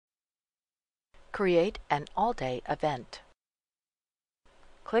Create an all-day event.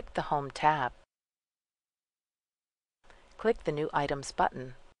 Click the Home tab. Click the New Items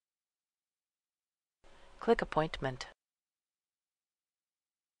button. Click Appointment.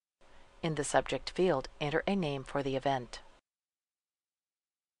 In the subject field, enter a name for the event.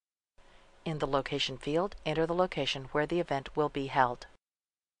 In the Location field, enter the location where the event will be held.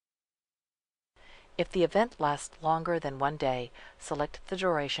 If the event lasts longer than 1 day, select the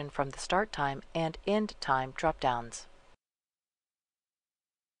duration from the Start Time and End Time drop-downs.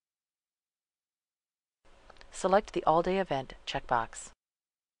 Select the All-Day Event checkbox.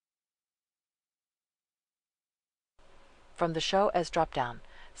 From the Show As drop-down,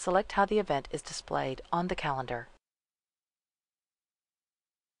 select how the event is displayed on the calendar.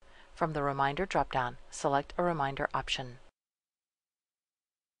 From the Reminder drop-down, select a reminder option.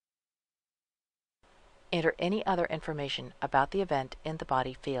 Enter any other information about the event in the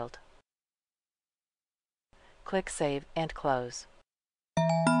Body field. Click Save and Close.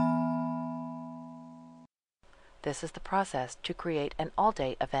 This is the process to create an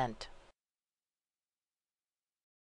all-day event.